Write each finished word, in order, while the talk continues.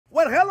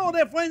Well, hello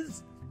there,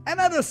 friends.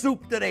 Another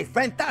soup today.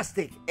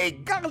 Fantastic. A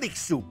garlic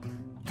soup.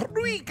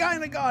 3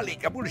 kinds of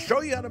garlic. I'm going to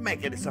show you how to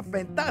make it. It's a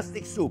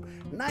fantastic soup.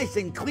 Nice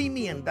and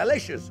creamy and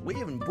delicious. We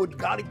even put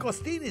garlic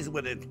crostinis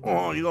with it.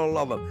 Oh, you're going to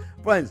love them.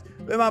 Friends,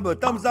 remember,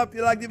 thumbs up if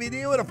you like the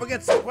video. Don't forget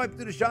to subscribe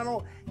to the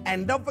channel.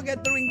 And don't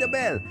forget to ring the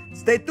bell.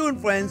 Stay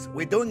tuned, friends.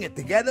 We're doing it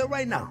together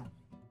right now.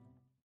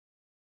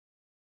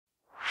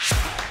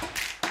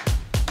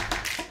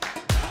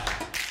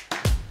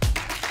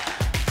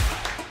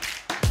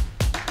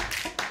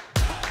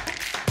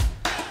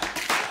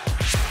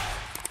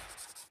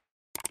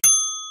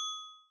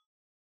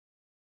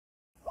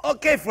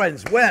 Okay,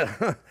 friends, well,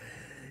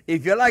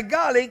 if you like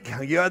garlic,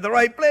 you're at the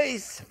right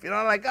place. If you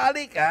don't like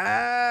garlic,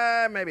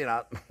 maybe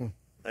not.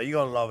 You're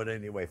going to love it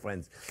anyway,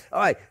 friends.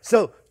 All right,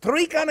 so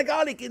 3 kinds of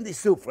garlic in this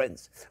soup,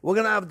 friends. We're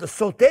going to have the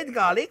sautéed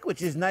garlic,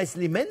 which is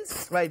nicely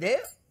minced right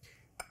there.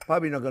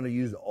 Probably not going to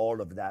use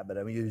all of that, but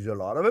I'm going to use a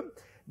lot of them.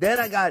 Then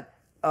I got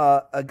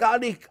a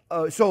garlic,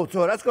 so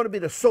that's going to be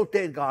the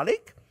sautéed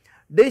garlic.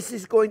 This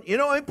is going,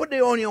 I put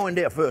the onion in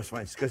there first,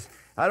 friends, because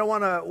I don't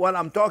want to, while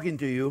I'm talking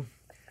to you,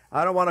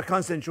 I don't want to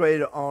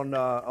concentrate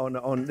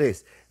on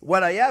this.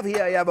 What I have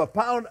here, I have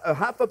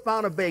half a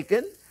pound of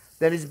bacon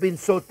that has been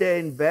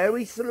sauteed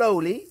very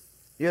slowly,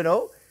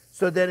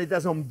 so that it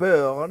doesn't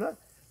burn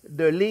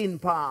the lean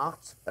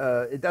parts.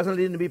 It doesn't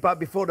need to be part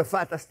before the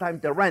fat has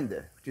time to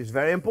render, which is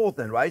very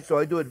important, right? So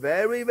I do it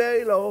very,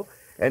 very low.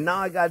 And now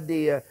I got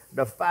the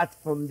fat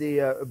from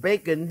the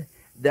bacon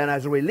that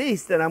has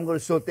released, and I'm going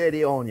to saute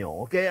the onion,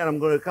 okay? And I'm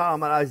going to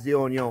caramelize the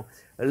onion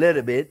a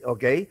little bit,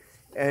 okay?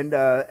 And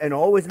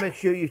always make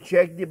sure you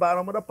check the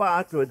bottom of the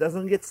pot so it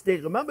doesn't get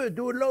sticky. Remember,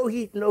 do low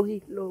heat, low.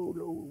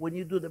 When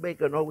you do the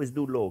bacon, always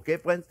do low, okay,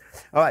 friends?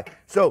 All right,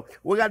 so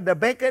we got the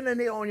bacon and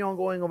the onion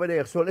going over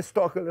there. So let's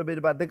talk a little bit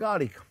about the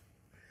garlic.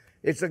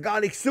 It's a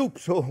garlic soup,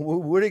 so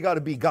we really got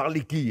to be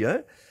garlicky,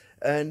 huh?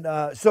 And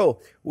so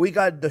we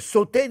got the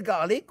sautéed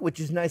garlic, which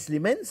is nicely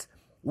minced.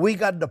 We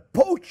got the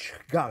poached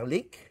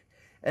garlic.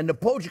 And the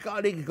poached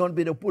garlic is going to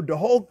be to put the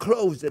whole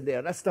cloves in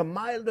there. That's the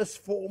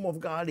mildest form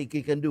of garlic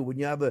you can do. When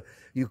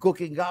you're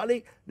cooking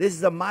garlic, this is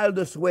the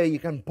mildest way you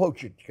can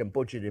poach it. You can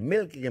poach it in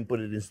milk, you can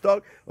put it in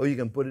stock, or you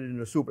can put it in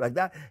a soup like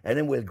that, and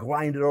then we'll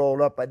grind it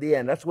all up at the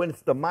end. That's when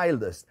it's the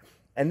mildest.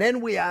 And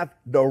then we have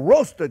the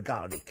roasted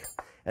garlic.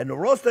 And the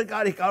roasted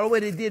garlic, I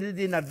already did it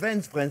in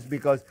advance, friends,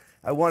 because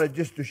I wanted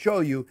just to show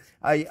you.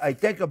 I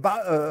take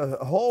about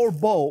a whole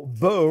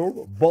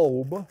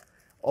bulb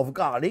of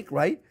garlic,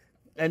 right?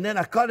 And then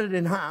I cut it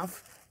in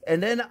half,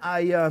 and then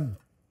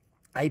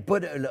I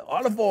put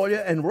olive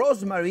oil and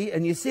rosemary,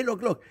 and you see,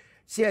 look.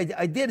 See,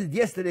 I did it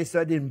yesterday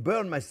so I didn't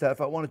burn myself.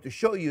 I wanted to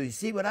show you. You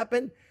see what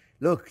happened?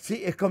 Look, see,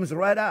 it comes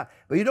right out.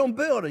 But you don't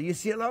burn it. You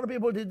see a lot of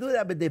people, they do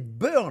that, but they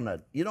burn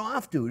it. You don't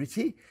have to, you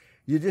see?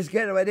 You just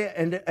get it right there,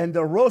 and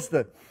the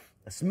roaster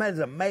smells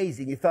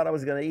amazing. You thought I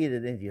was going to eat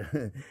it, didn't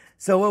you?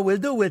 So what we'll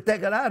do, we'll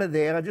take it out of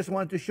there. I just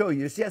wanted to show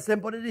you. See how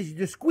simple it is? You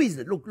just squeeze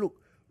it.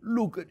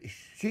 Look at this.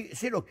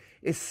 See, look,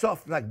 it's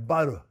soft like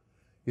butter.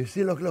 You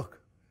see, look.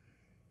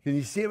 Can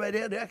you see right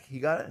there, Dick? You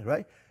got it,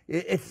 right?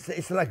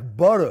 It's like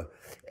butter.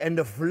 And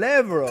the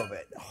flavor of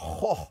it,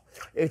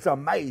 it's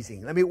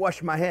amazing. Let me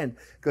wash my hand,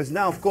 because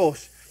now, of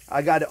course,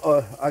 I got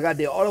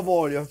the olive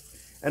oil,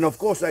 and of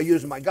course, I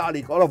use my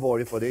garlic olive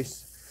oil for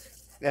this.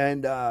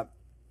 And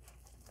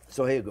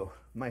so here you go.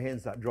 My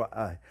hands are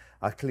dry,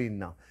 are clean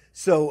now.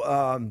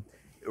 So,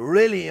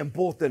 really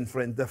important,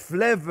 friend. The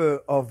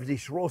flavor of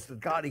this roasted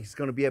garlic is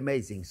going to be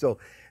amazing. So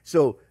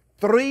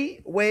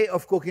 3 ways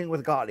of cooking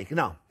with garlic.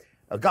 Now,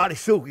 a garlic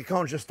soup, you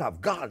can't just have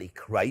garlic,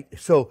 right?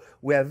 So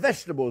we have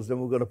vegetables that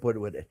we're going to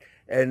put with it.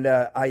 And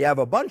I have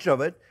a bunch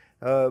of it,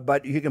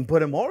 but you can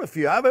put them all if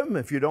you have them.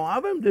 If you don't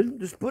have them, then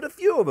just put a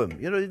few of them.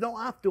 You don't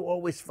have to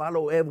always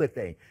follow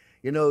everything.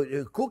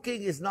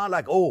 Cooking is not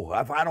like, oh,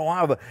 if I don't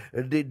have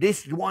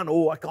this one,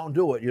 I can't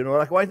do it.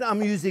 Like right now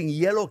I'm using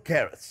yellow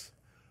carrots.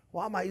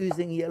 Why am I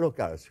using yellow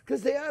carrots?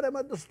 Because they had them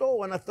at the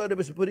store, and I thought it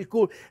was pretty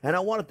cool. And I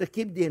wanted to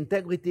keep the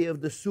integrity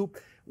of the soup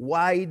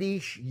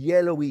whitish,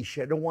 yellowish.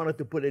 I don't want it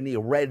to put any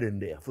red in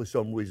there for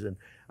some reason.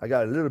 I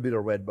got a little bit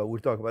of red, but we'll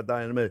talk about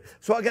that in a minute.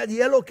 So I got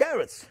yellow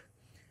carrots.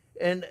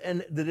 And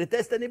did they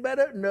taste any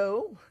better?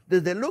 No.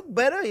 Did they look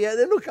better? Yeah,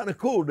 they look kind of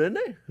cool, didn't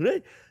they?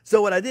 Right?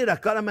 So what I did, I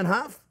cut them in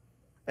half.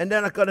 And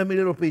then I cut them in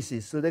little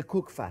pieces, so they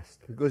cook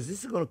fast. Because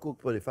this is going to cook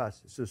pretty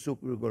fast. It's a soup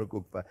we're going to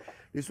cook fast.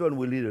 This one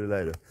we'll eat it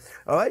later.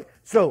 All right?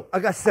 So I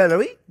got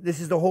celery.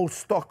 This is the whole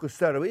stalk of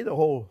celery, the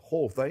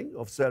whole thing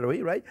of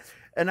celery, right?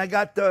 And I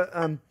got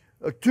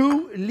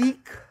 2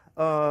 leek.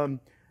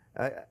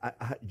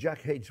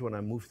 Jack hates when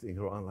I move things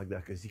around like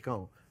that because he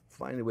can't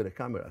find it with a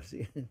camera,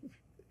 see?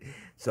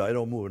 So I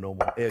don't move no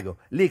more. There you go.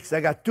 Leeks.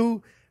 I got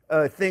 2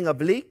 thing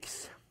of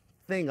leeks.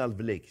 You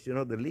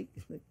know the leek?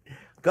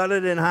 Cut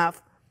it in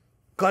half.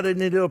 Cut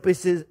it in little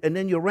pieces, and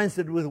then you rinse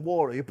it with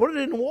water. You put it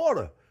in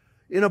water.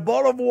 In a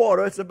bowl of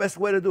water, it's the best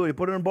way to do it. You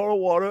put it in a bowl of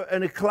water,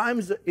 and it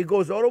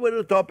goes all the way to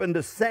the top, and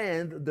the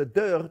sand, the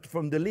dirt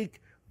from the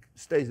leek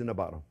stays in the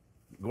bottom.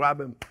 Grab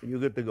them, and you're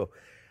good to go.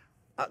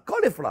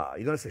 Cauliflower.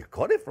 You're going to say,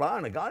 cauliflower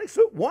in a garlic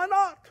soup? Why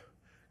not?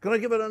 Gonna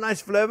give it a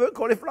nice flavor.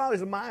 Cauliflower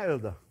is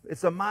mild.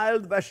 It's a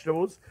mild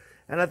vegetables,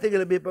 and I think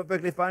it'll be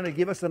perfectly fine. It'll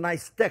give us a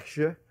nice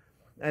texture.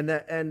 And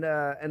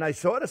I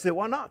saw it. I said,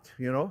 why not?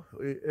 You know,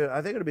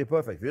 I think it'll be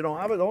perfect. If you don't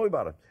have it, don't worry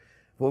about it.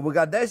 Well, we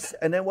got this,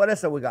 and then what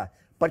else have we got?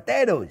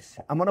 Potatoes.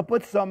 I'm gonna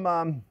put some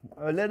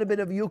a little bit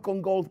of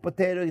Yukon Gold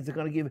potato.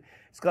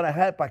 It's gonna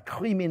help a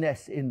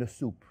creaminess in the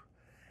soup.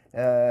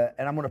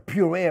 And I'm gonna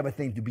puree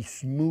everything to be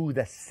smooth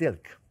as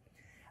silk.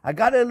 I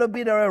got a little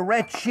bit of a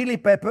red chili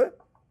pepper,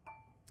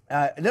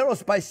 a little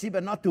spicy,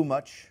 but not too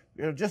much.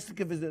 You know, just to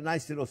give it a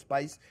nice little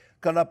spice.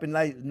 Cut up in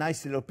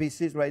nice little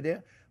pieces right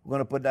there. We're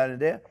gonna put that in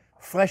there.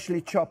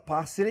 Freshly chopped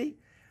parsley.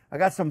 I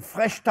got some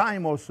fresh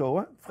thyme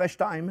also, fresh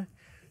thyme.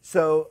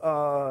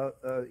 So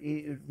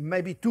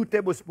maybe 2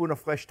 tablespoons of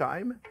fresh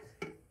thyme.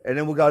 And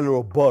then we got a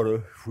little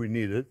butter if we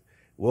need it.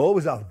 We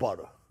always have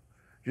butter.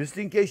 Just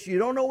in case you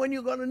don't know when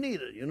you're going to need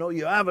it. You know,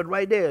 you have it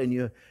right there. And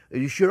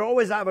you should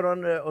always have it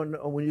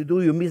on when you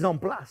do your mise en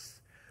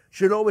place. You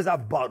should always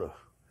have butter.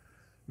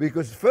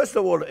 Because first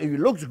of all, it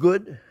looks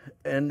good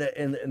and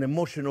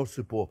emotional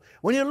support.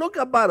 When you look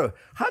at butter,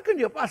 how can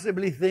you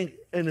possibly think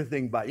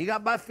anything bad? You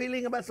got bad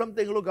feeling about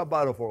something, look at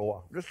butter for a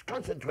while. Just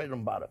concentrate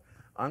on butter.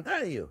 I'm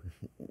telling you,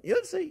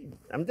 you'll see.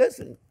 I'm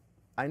just,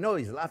 I know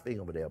he's laughing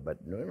over there,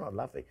 but no, you're not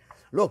laughing.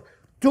 Look,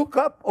 2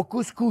 cups of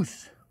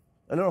couscous,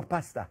 a little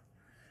pasta.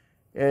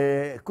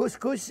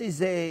 Couscous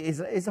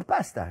is a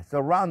pasta. It's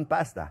a round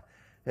pasta.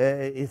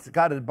 It's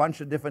got a bunch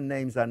of different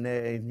names on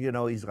there. You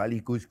know, Israeli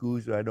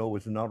couscous. I know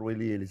it's not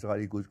really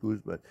Israeli couscous,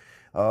 but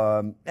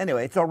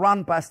anyway, it's a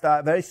round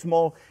pasta, very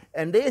small.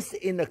 And this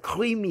in a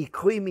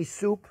creamy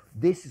soup,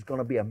 this is going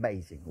to be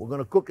amazing. We're going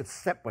to cook it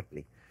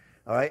separately.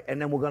 All right,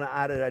 and then we're going to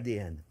add it at the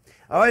end.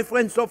 All right,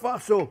 friends, so far,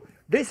 so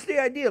this is the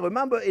idea.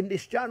 Remember, in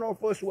this channel,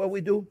 first, what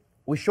we do,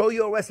 we show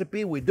you a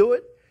recipe, we do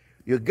it.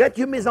 You get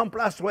your mise en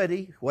place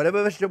ready,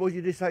 whatever vegetables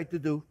you decide to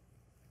do,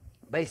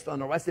 based on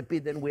the recipe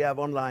that we have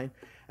online.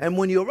 And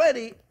when you're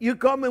ready, you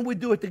come and we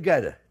do it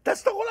together.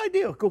 That's the whole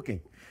idea of cooking,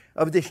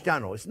 of this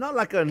channel. It's not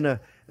like a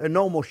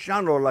normal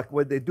channel, like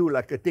what they do,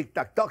 like a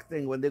tic-tac-toc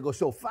thing, when they go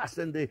so fast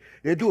and they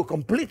do a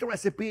complete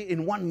recipe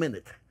in 1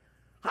 minute.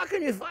 How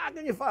can you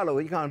follow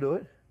it? You can't do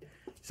it.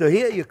 So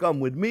here you come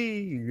with me,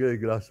 you get a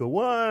glass of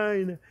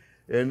wine,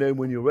 and then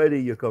when you're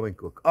ready, you come and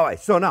cook. All right,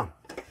 so now,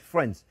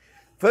 friends,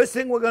 first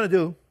thing we're going to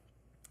do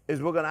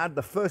is we're going to add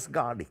the first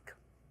garlic.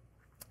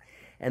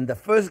 And the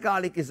first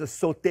garlic is a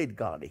sautéed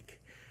garlic.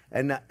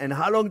 And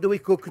how long do we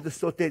cook the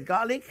sautéed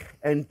garlic?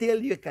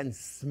 Until you can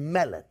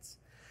smell it.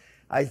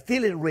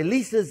 Until it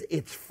releases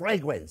its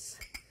fragrance.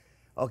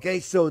 Okay,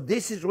 so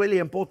this is really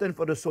important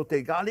for the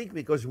sautéed garlic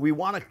because we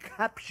want to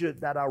capture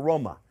that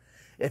aroma.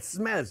 It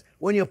smells.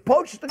 When you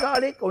poach the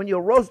garlic, when you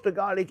roast the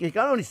garlic, you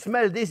can only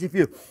smell this if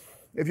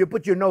you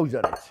put your nose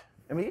on it.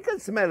 I mean, you can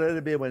smell a little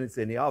bit when it's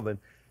in the oven,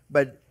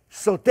 but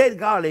sautéed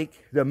garlic,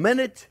 the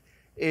minute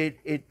it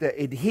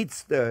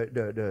hits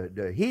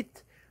the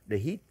heat,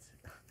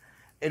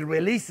 it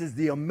releases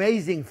the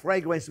amazing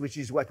fragrance, which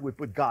is what we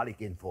put garlic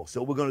in for.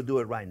 So we're going to do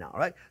it right now, all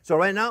right? So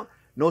right now,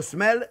 no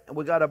smell.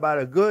 We got about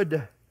a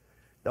good,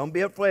 don't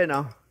be afraid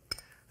now,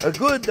 a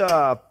good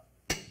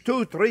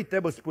 2-3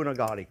 tablespoons of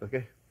garlic,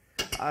 okay?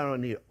 I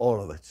don't need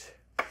all of it.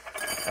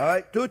 All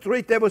right,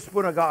 2-3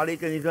 tablespoons of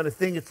garlic, and you're going to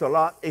think it's a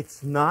lot.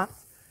 It's not.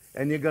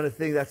 And you're going to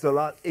think that's a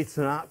lot. It's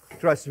not.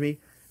 Trust me.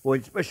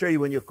 Especially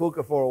when you cook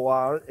it for a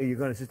while, and you're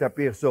going to sit up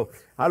here. So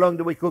how long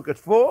do we cook it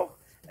for?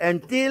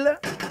 Until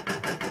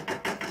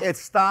it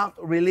starts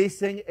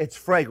releasing its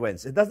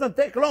fragrance. It doesn't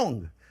take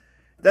long.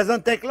 It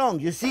doesn't take long.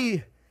 You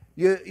see,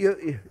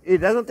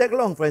 it doesn't take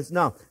long, friends.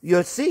 Now,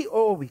 you see,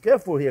 oh, be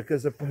careful here,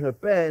 because the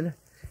pan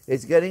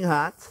is getting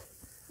hot.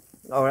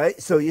 All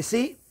right, so you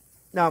see,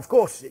 now of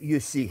course you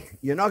see,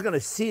 you're not going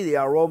to see the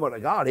aroma of the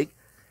garlic,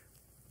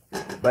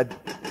 but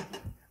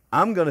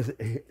I'm going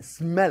to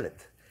smell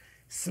it.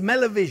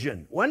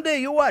 Smell-o-vision. One day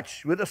you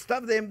watch with the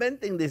stuff they're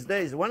inventing these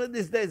days. One of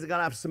these days they're going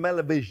to have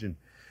smell-o-vision.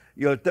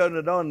 You'll turn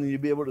it on and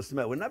you'll be able to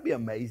smell. Wouldn't that be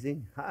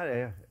amazing?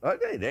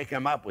 Okay, they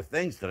come up with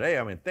things today.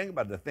 I mean, think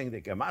about the thing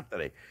they came out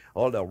today.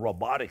 All the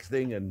robotics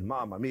thing and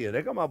mamma mia,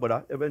 they come up with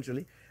that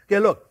eventually. Okay,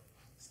 look.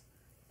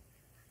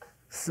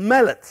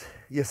 Smell it.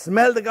 You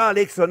smell the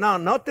garlic, so now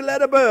not to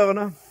let it burn.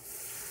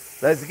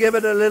 Let's give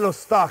it a little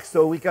stock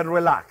so we can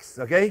relax,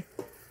 okay?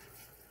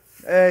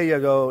 There you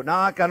go.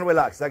 Now I can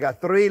relax. I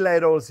got 3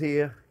 ladles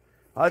here.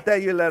 I'll tell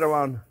you later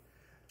on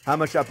how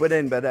much I put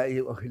in, but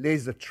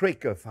there's a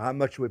trick of how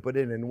much we put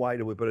in and why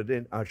do we put it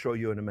in. I'll show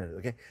you in a minute,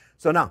 okay?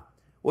 So now,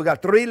 we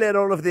got 3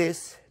 ladles of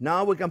this.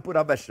 Now we can put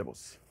our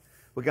vegetables.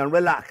 We can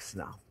relax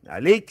now. Our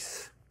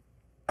leeks.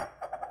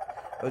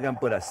 We can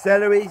put our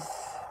celeries.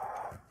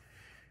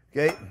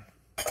 Okay,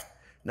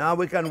 now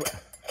we can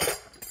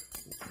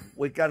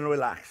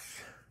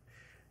relax.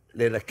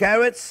 Little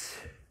carrots.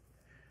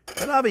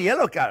 But now the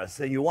yellow carrots,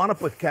 and you want to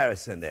put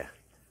carrots in there.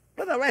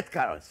 Put the red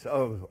carrots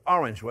or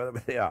orange,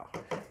 whatever they are,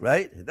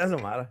 right? It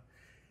doesn't matter.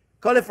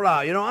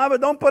 Cauliflower, you know,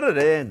 don't put it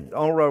in.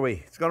 Don't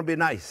worry, it's going to be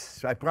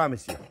nice. I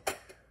promise you.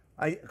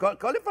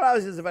 Cauliflower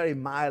is very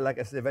mild, like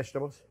I said,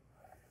 vegetables.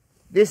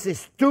 This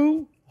is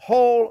 2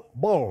 whole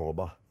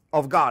bulb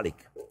of garlic.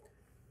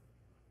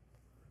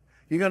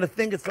 You're going to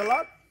think it's a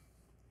lot?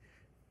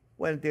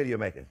 Wait until you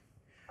make it.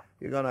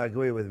 You're going to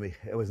agree with me.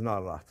 It was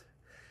not a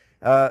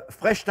lot.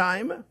 Fresh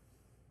thyme.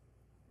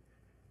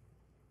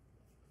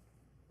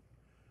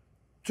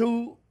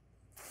 2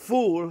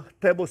 full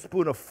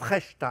tablespoons of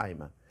fresh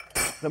thyme.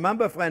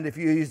 Remember, friend, if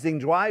you're using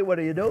dry, what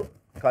do?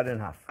 Cut it in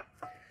half.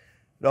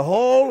 The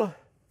whole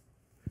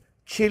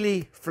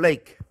chili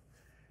flake,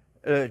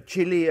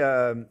 chili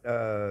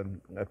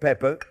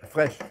pepper,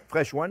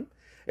 fresh one.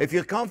 If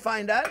you can't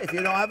find that, if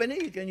you don't have any,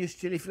 you can use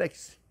chili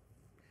flakes.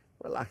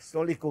 Relax,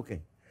 slowly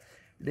cooking.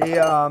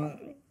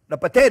 The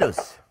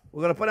potatoes,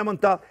 we're going to put them on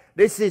top.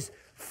 This is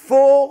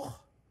 4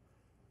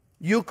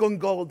 Yukon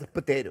Gold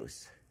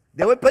potatoes.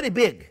 They were pretty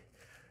big.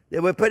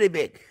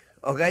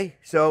 Okay?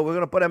 So we're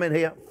going to put them in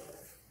here.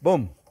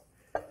 Boom.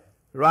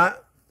 Right?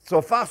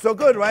 So far, so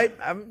good, right?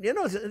 You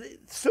know,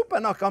 it's super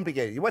not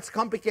complicated. What's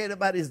complicated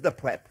about it is the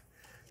prep.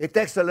 It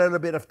takes a little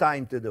bit of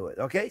time to do it.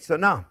 Okay? So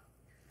now,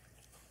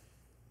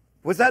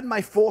 was that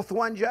my 4th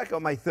one, Jack, or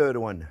my 3rd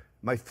one?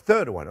 My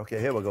 3rd one. Okay,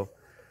 here we go.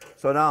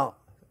 So now,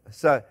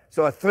 so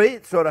 3,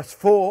 so that's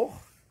 4.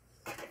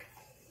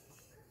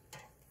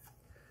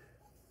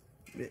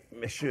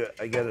 Make sure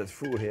I get it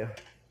full here.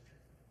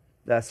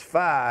 That's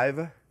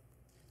 5.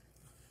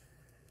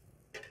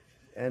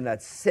 And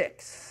that's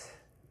 6.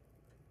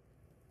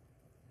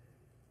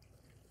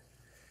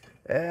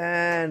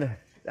 And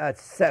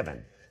that's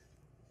 7.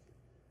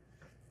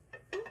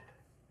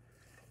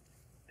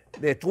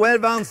 They're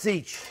 12 ounces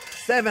each,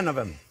 7 of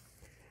them.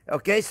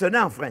 Okay, so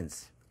now,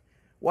 friends,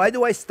 why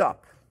do I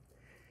stop?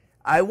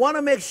 I want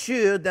to make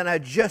sure that I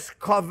just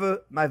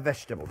cover my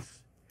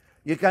vegetables.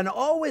 You can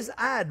always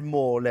add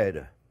more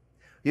later.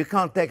 You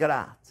can't take it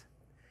out.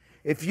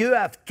 If you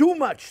have too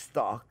much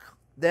stock,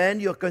 then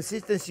your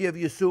consistency of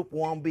your soup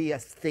won't be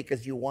as thick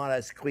as you want,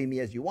 as creamy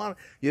as you want.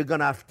 You're going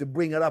to have to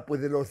bring it up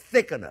with a little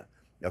thickener.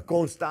 A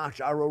cornstarch,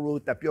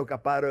 arrowroot, tapioca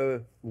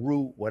powder,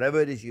 roux, whatever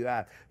it is you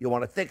have, you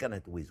want to thicken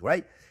it with,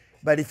 right?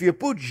 But if you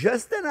put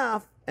just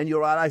enough and you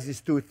realize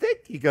it's too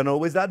thick, you can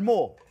always add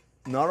more.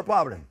 Not a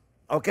problem.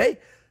 Okay?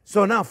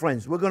 So now,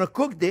 friends, we're going to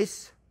cook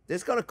this.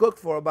 This is going to cook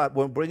for about,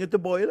 we'll bring it to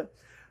boil.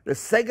 The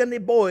second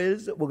it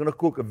boils, we're going to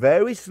cook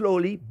very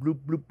slowly. Bloop,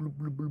 bloop, bloop,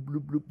 bloop, bloop,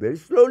 bloop, bloop. Very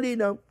slowly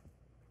now.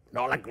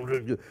 Not like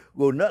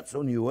go nuts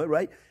on you,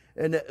 right?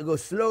 And go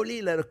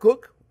slowly, let it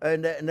cook.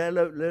 And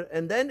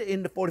then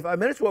in the 45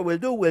 minutes, what we'll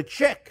do, we'll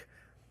check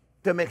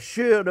to make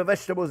sure the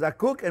vegetables are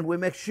cooked, and we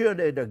make sure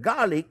that the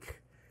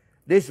garlic,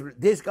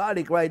 this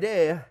garlic right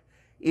there,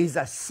 is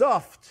as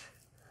soft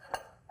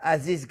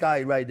as this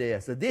guy right there.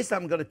 So this,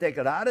 I'm going to take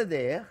it out of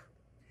there,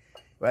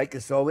 right,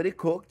 because it's already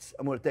cooked.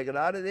 I'm going to take it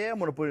out of there. I'm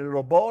going to put it in a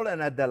little bowl,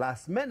 and at the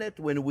last minute,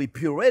 when we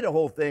puree the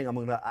whole thing, I'm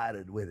going to add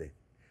it with it.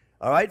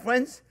 All right,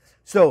 friends?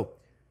 So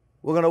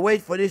we're going to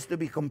wait for this to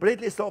be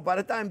completely soft. By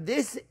the time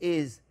this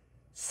is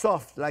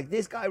soft, like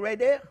this guy right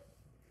there,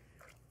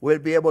 we'll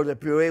be able to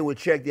puree. We'll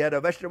check the other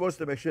vegetables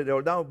to make sure they're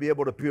all done. We'll be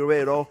able to puree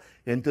it all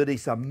into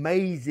this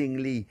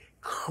amazingly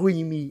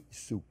creamy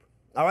soup.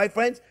 All right,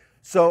 friends?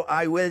 So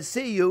I will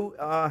see you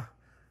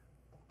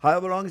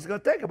however long it's going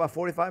to take, about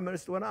 45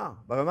 minutes to an hour.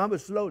 But remember,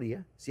 slowly,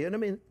 yeah? See you in a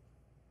minute.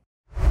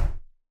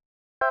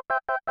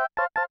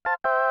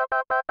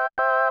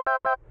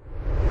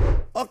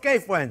 Okay,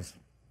 friends.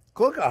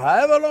 Cook it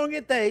however long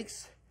it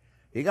takes.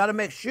 You got to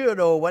make sure,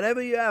 though,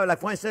 whatever you have, like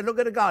for instance, look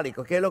at the garlic,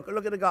 okay? Look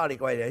at the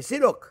garlic right there. See,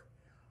 look.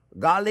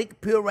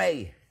 Garlic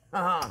puree.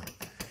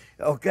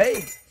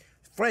 Okay?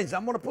 Friends,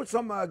 I'm going to put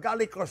some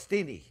garlic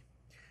crostini.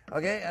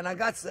 Okay? And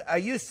I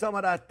used some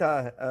of that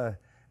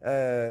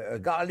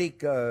garlic,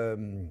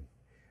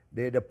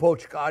 the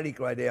poached garlic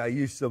right there. I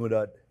used some of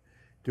that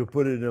to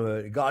put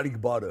in garlic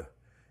butter.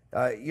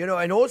 You know,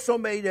 and also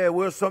we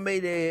also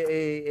made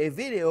a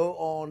video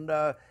on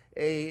a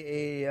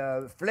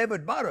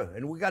flavored butter,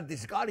 and we got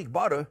this garlic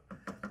butter.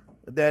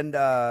 Then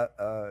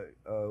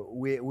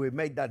we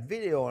made that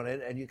video on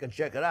it, and you can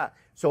check it out.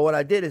 So what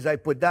I did is I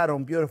put that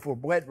on beautiful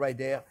bread right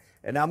there,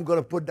 and I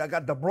got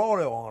the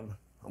broiler on.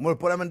 I'm gonna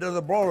put them into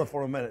the broiler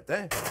for a minute,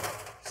 eh?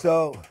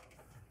 So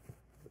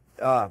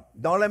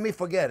don't let me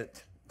forget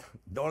it.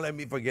 Don't let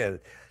me forget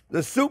it.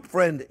 The soup,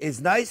 friend,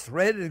 is nice,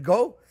 ready to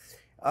go.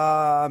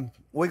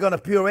 We're gonna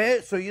puree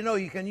it, so you know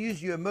you can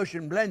use your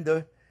immersion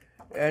blender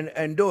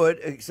and do it,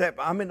 except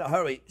I'm in a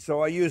hurry,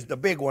 so I use the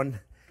big one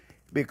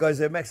because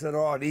it makes it a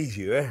lot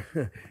easier.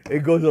 Eh? It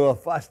goes a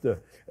lot faster.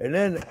 And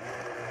then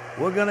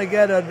we're gonna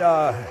get it,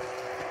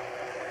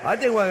 I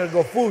think we're gonna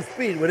go full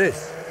speed with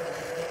this.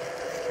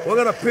 We're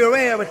gonna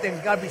puree everything,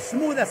 it's gotta be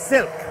smooth as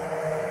silk.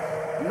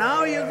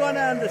 Now you're gonna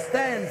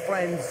understand,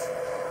 friends,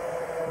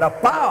 the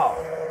power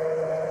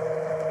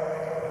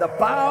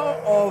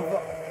of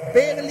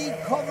barely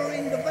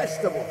covering the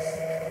vegetables.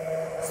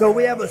 So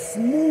we have a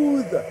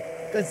smooth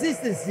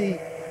consistency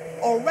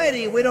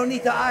already. We don't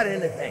need to add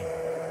anything.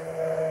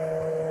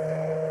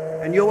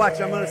 And you watch,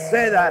 I'm going to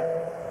say that,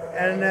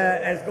 and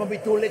it's going to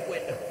be too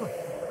liquid.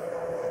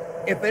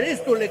 If it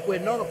is too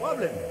liquid, not a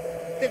problem.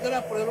 Pick it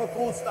up with a little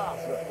cornstarch,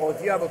 or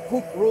if you have a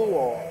cooked roux,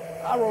 or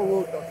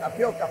arrowroot or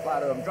tapioca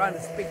powder. I'm trying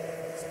to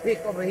speak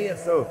over here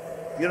so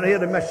you don't hear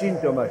the machine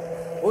too much.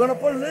 We're gonna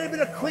put a little bit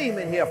of cream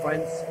in here,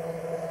 friends.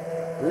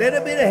 A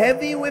little bit of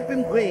heavy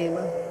whipping cream.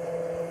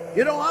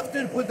 You don't have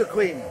to put the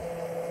cream,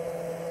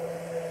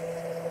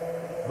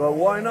 but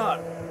why not?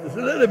 Just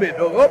a little bit.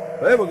 Oh,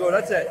 there we go.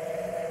 That's it.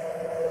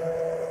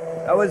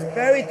 That was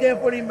very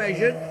carefully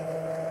measured.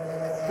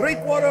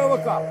 3/4 of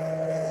a cup.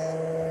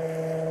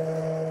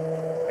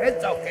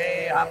 It's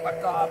okay. Half a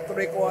cup,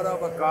 3/4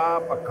 of a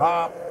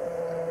cup.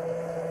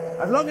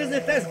 As long as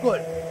it tastes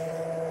good.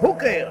 Who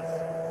cares?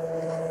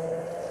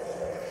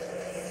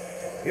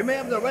 You may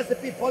have the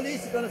recipe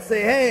police gonna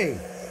say, hey,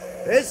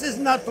 this is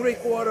not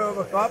 3/4 of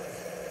a cup.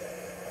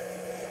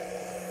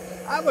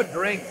 Have a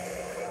drink.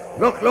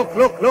 Look.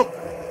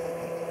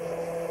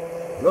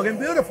 Looking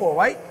beautiful,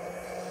 right?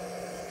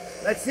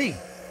 Let's see.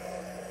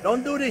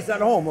 Don't do this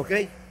at home,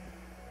 okay?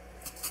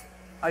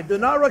 I do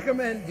not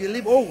recommend you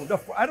leave,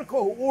 I don't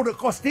call, the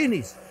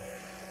crostinis.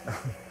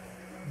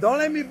 Don't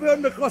let me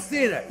burn the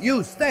crostina.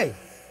 You stay.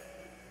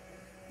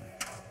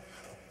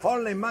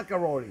 Holy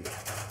macaroni.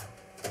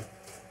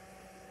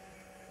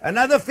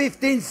 Another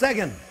 15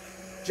 seconds.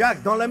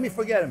 Jack, don't let me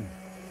forget him.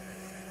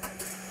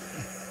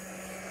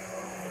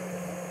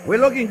 We're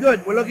looking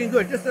good.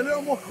 Just a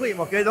little more cream,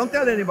 okay? Don't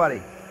tell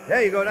anybody.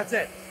 There you go, that's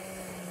it.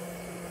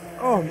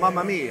 Oh,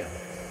 mamma mia.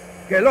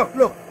 Okay,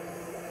 look.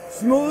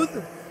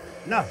 Smooth.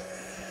 Now.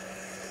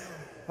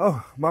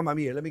 Oh, mamma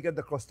mia. Let me get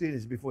the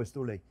crostinis before it's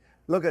too late.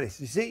 Look at this,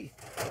 you see?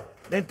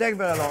 Didn't take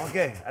very long.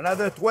 Okay,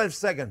 another 12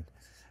 seconds.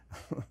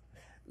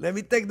 Let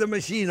me take the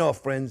machine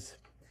off, friends,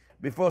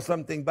 before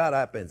something bad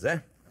happens, eh?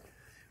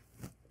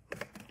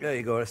 There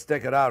you go, let's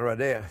take it out right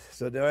there.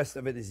 So the rest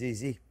of it is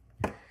easy.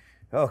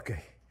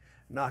 Okay,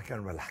 now I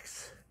can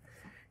relax.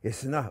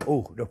 It's not,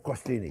 the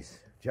crostinis.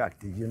 Jack,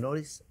 did you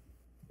notice?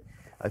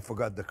 I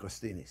forgot the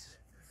crostinis.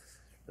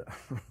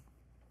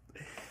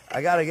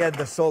 I gotta get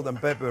the salt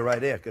and pepper right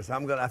there, because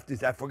I'm gonna have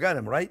to, I forgot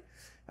him, right?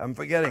 I'm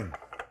forgetting.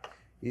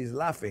 He's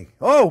laughing.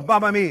 Oh,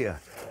 mamma mia,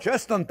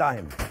 just on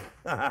time.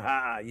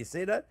 You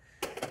see that?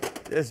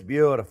 It's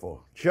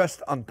beautiful,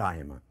 just on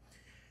time.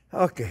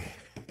 Okay,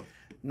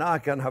 now I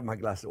can have my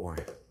glass of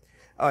wine.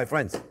 All right,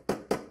 friends,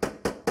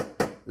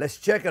 let's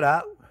check it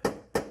out.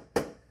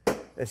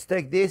 Let's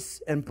take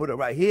this and put it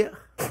right here.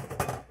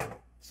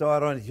 So I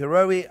don't need to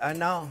worry. I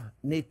now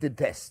need to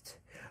test.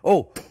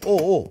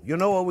 You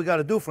know what we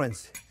gotta do,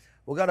 friends?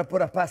 We gotta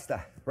put a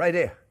pasta right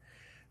there.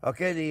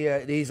 Okay,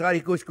 the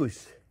Israeli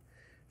couscous.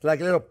 It's like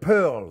little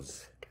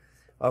pearls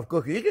of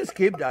cookies. You can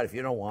skip that if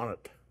you don't want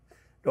it.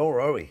 Don't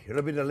worry,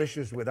 it'll be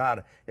delicious without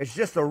it. It's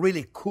just a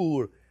really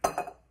cool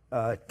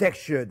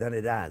texture that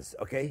it has,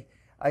 okay?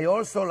 I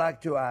also like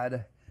to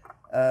add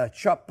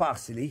chopped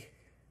parsley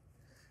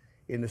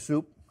in the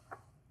soup.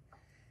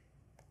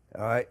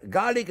 All right,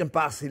 garlic and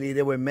parsley,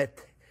 they were meant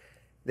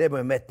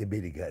to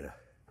be together.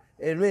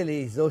 It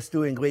really is those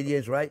two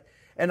ingredients, right?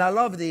 And I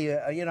love the,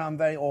 I'm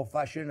very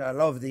old-fashioned. I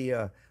love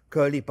the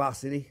curly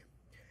parsley.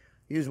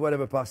 Use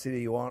whatever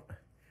parsley you want.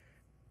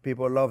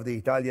 People love the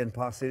Italian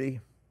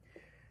parsley.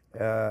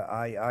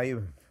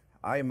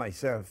 I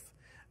myself,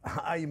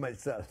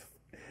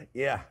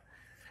 yeah.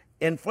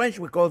 In French,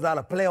 we call that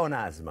a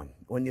pléonasme,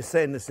 when you're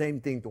saying the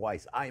same thing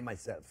twice, I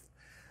myself.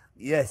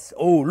 Yes,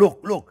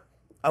 look.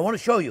 I want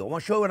to show you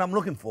what I'm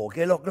looking for,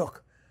 okay?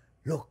 Look.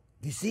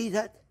 You see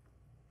that?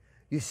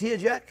 You see it,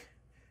 Jack?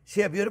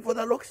 See how beautiful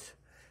that looks?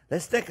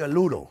 Let's take a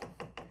ladle.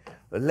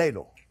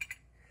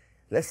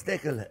 Let's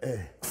take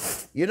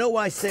you know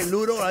why I say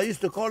ladle? I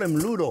used to call him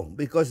Ludo,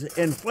 because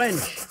in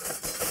French,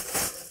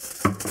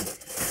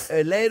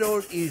 a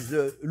ladle is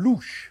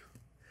louche.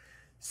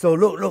 So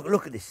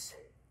look at this. Is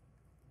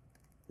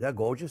that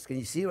gorgeous? Can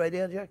you see right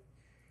there, Jack?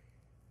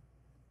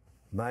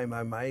 My.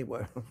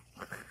 Well,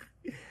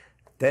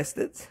 test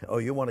it? Oh,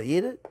 you want to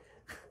eat it?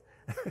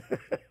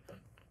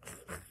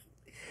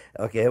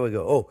 Okay, here we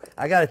go.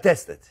 I got to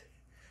test it.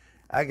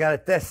 I got to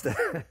test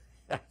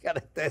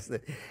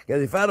it.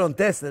 Because if I don't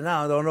test it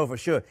now, I don't know for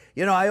sure.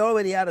 You know, I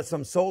already added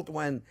some salt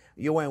when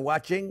you weren't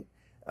watching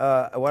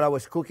what I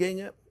was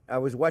cooking. I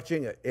was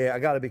watching it. I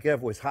got to be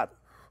careful. It's hot.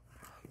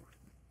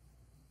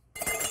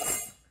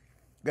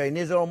 Okay, it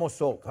needs a little more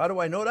salt. How do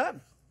I know that?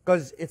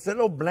 Because it's a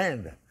little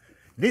bland. It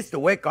needs to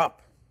wake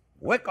up.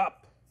 Wake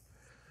up.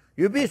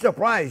 You'd be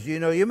surprised. You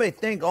know, you may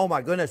think, oh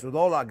my goodness, with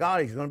all that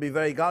garlic, it's going to be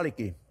very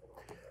garlicky.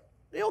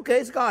 Okay,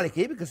 it's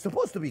garlicky because it's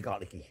supposed to be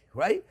garlicky,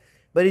 right?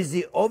 But is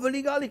it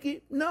overly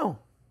garlicky? No.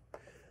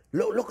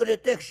 Look at the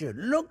texture.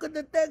 Look at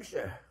the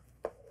texture.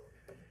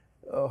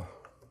 Oh,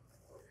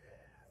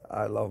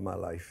 I love my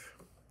life.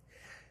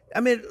 I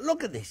mean,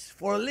 look at this.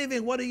 For a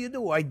living, what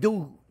do? I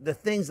do the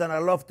things that I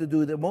love to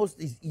do the most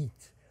is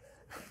eat.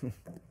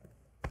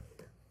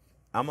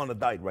 I'm on a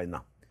diet right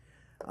now.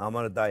 I'm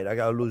on a diet. I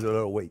got to lose a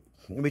little weight.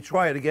 Let me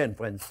try it again,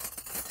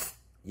 friends.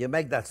 You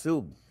make that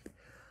soup,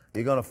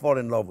 you're going to fall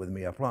in love with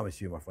me. I promise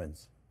you, my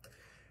friends.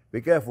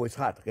 Be careful. It's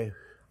hot, okay?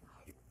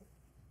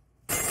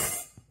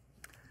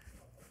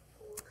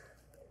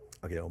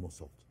 Okay, almost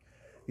salt.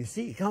 You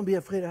see, you can't be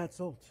afraid to add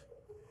salt.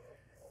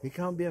 You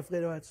can't be afraid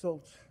to add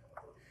salt.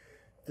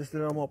 Just a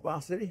little more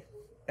parsley.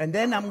 And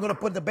then I'm gonna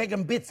put the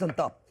bacon bits on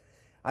top.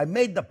 I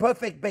made the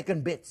perfect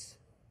bacon bits.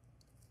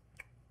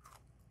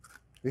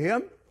 You hear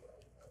him?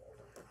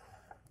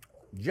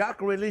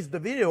 Jack released the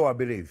video, I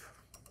believe.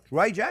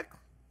 Right, Jack?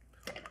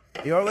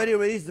 He already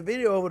released the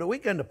video over the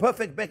weekend, the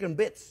perfect bacon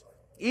bits.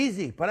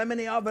 Easy, put them in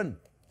the oven.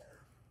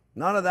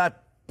 None of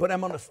that, put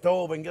them on the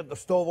stove and get the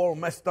stove all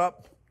messed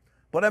up.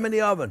 Put them in the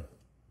oven.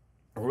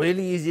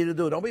 Really easy to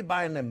do. Don't be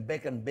buying them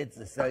bacon bits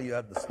they sell you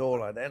at the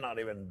store. They're not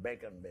even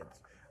bacon bits.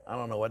 I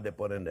don't know what they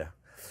put in there.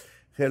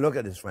 Here, look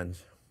at this,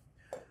 friends.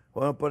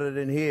 We're gonna put it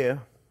in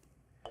here.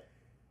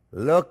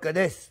 Look at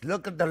this,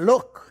 look at the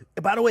look.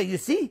 By the way, you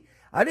see,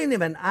 I didn't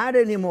even add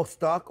any more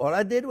stock. All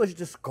I did was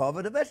just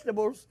cover the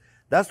vegetables.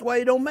 That's why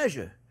you don't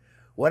measure.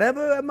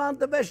 Whatever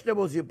amount of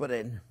vegetables you put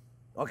in.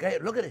 Okay,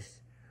 look at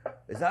this.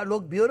 Does that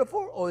look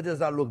beautiful or does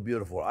that look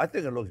beautiful? I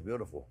think it looks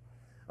beautiful.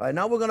 All right,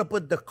 now we're gonna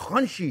put the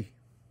crunchy.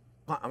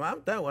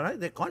 I'm telling you, when I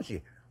say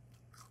crunchy,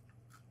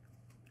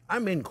 I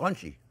mean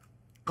crunchy.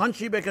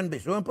 Crunchy bacon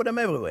bits. We're gonna put them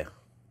everywhere.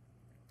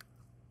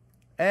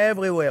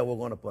 Everywhere we're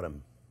gonna put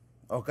them.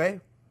 Okay?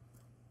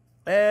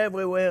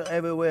 Everywhere,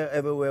 everywhere,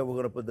 everywhere we're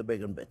gonna put the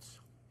bacon bits.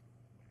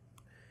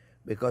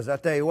 Because I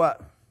tell you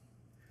what,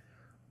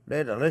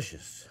 they're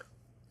delicious.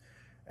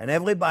 And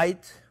every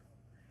bite,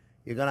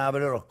 you're gonna have a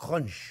little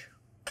crunch.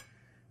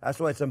 That's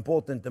why it's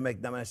important to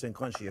make them nice and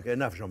crunchy. Okay,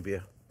 enough,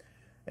 Jean-Pierre.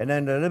 And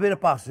then a little bit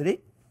of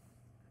parsley.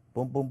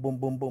 Boom, boom, boom,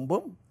 boom, boom,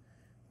 boom.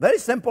 Very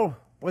simple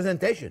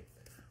presentation.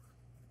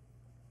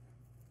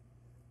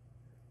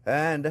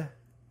 And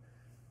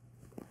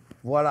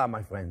voila,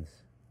 my friends.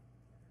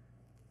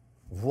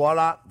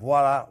 Voila,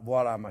 voila,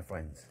 voila, my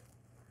friends.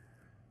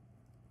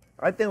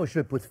 I think we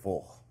should put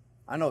 4.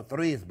 I know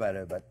 3 is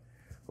better, but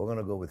we're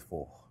gonna go with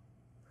 4.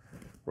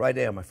 Right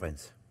there, my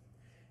friends.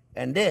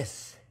 And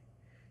this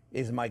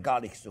is my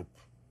garlic soup.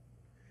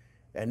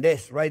 And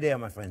this right there,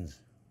 my friends.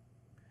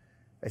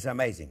 It's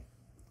amazing.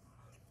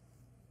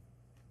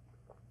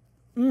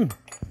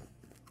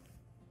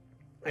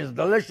 It's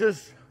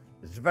delicious.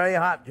 It's very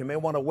hot. You may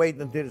want to wait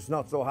until it's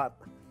not so hot.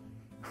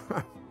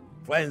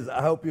 Friends,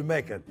 I hope you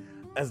make it.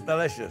 It's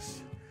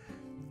delicious.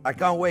 I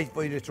can't wait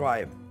for you to try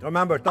it.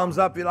 Remember, thumbs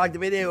up if you like the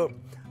video.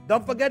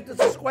 Don't forget to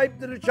subscribe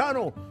to the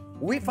channel.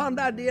 We found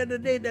out the other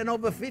day that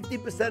over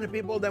 50% of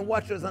people that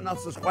watch us are not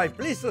subscribed.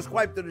 Please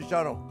subscribe to the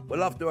channel. We'd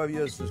love to have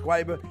you as a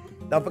subscriber.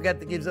 Don't forget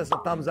to give us a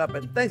thumbs up.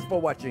 And thanks for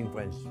watching,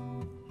 friends.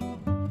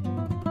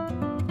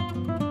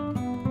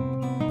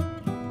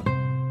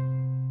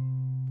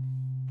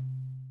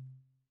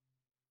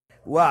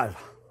 Well,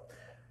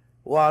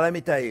 let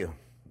me tell you,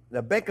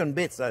 the bacon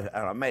bits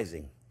are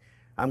amazing.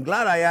 I'm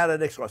glad I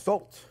added extra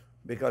salt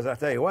because I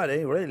tell you what,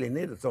 they really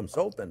needed some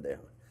salt in there.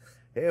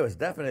 It was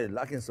definitely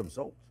lacking some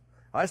salt.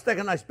 Let's take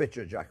a nice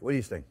picture, Jack. What do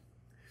you think?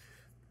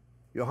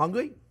 You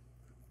hungry?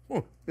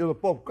 You're a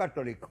Pope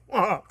Catholic.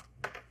 Are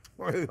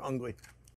you hungry?